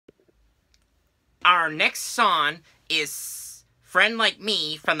Our next song is Friend Like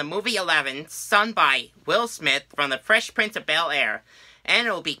Me from the movie Aladdin, sung by Will Smith from The Fresh Prince of Bel-Air, and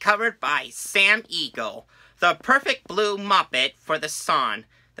it will be covered by Sam Eagle, the perfect blue Muppet for the song,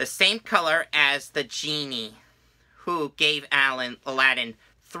 the same color as the Genie, who gave Aladdin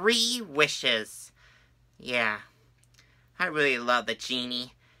 3 wishes. Yeah, I really love the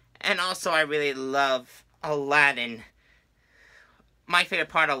Genie, and also I really love Aladdin. My favorite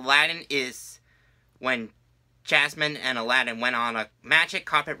part of Aladdin is when Jasmine and Aladdin went on a magic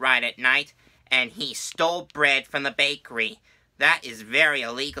carpet ride at night, and he stole bread from the bakery. That is very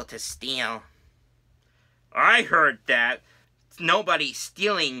illegal to steal. I heard that. Nobody's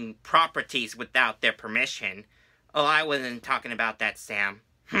stealing properties without their permission. Oh, I wasn't talking about that, Sam.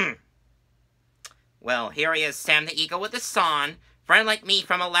 Well, here he is, Sam the Eagle with the song, Friend Like Me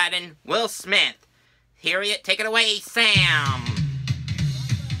from Aladdin, Will Smith. Here he is, take it away, Sam.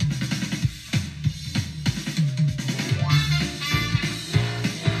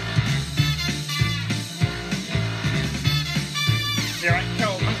 Here I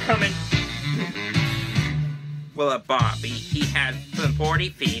go, I'm coming. Well, Bobby, he has some 40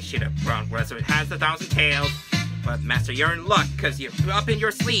 feet, should have grown, so it has 1,000 tails. But, Master, you're in luck, because you're up in your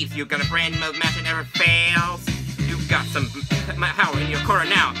sleeves. You've got a brand new magic never fails. You've got some power in your corner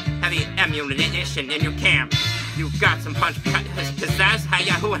now. Heavy ammunition in your camp. You've got some punch, pizzazz,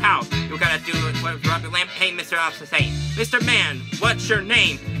 hi-ya, who and how. You gotta do what Robbie Lamp. Hey, Mr. Officer, say, Mr. Man, what's your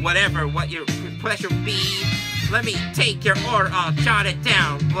name? Whatever, what your pleasure be. Let me take your order, I'll jot it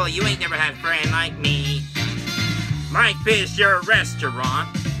down. Well, you ain't never had a friend like me. Life is your restaurant,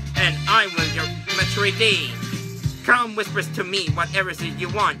 and I will your maturity D. Come whispers to me whatever it is you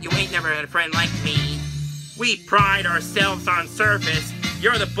want. You ain't never had a friend like me. We pride ourselves on service.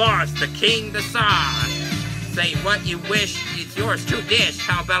 You're the boss, the king, the sauce. Say what you wish, it's yours to dish.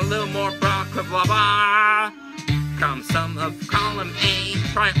 How about a little more blah blah blah? Come some of column A,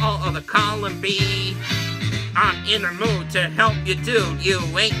 try all of the column B. I'm in the mood to help you, dude. You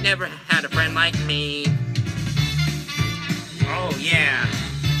ain't never had a friend like me. Oh yeah,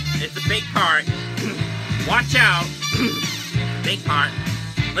 it's a big part. Watch out. Big part.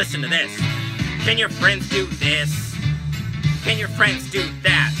 Listen to this. Can your friends do this? Can your friends do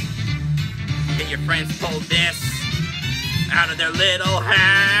that? Can your friends pull this out of their little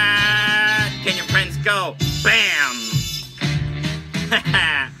hat? Can your friends go BAM?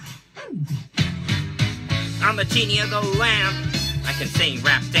 I'm the genie of the lamp. I can sing,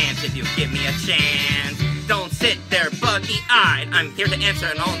 rap, dance if you give me a chance. Don't sit there buggy-eyed. I'm here to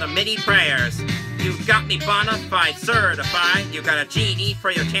answer all the many prayers. You got me bona fide, certified. You got a genie for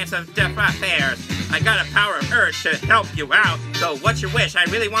your chance of deaf affairs. I got a power of urge to help you out. So what's your wish? I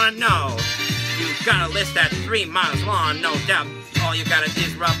really want to know. You got a list that's 3 miles long, no doubt. All you gotta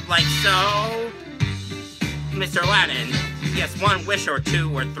disrupt like so. Mr. Aladdin, yes, 1 wish or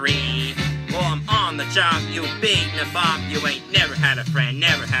 2 or 3. Well, I'm on the job, you big nabob. You ain't never had a friend,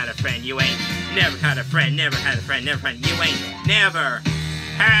 never had a friend. You ain't never had a friend, never had a friend, never had. You ain't never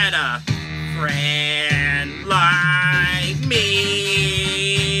had a friend like me.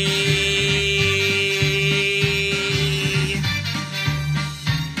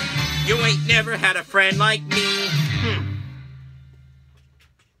 You ain't never had a friend like me.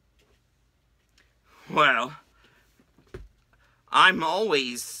 Well, I'm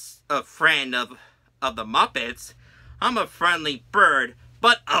always a friend of the Muppets. I'm a friendly bird,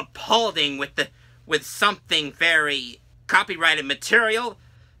 but upholding with something very copyrighted material,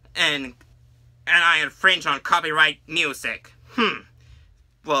 and I infringe on copyright music.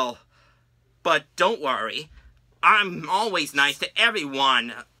 Well, but don't worry. I'm always nice to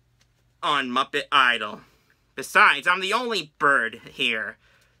everyone on Muppet Idol. Besides, I'm the only bird here.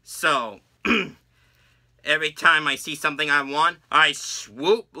 So, every time I see something I want, I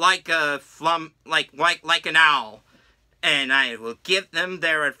swoop like a like an owl. And I will give them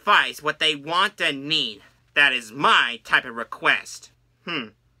their advice, what they want and need. That is my type of request.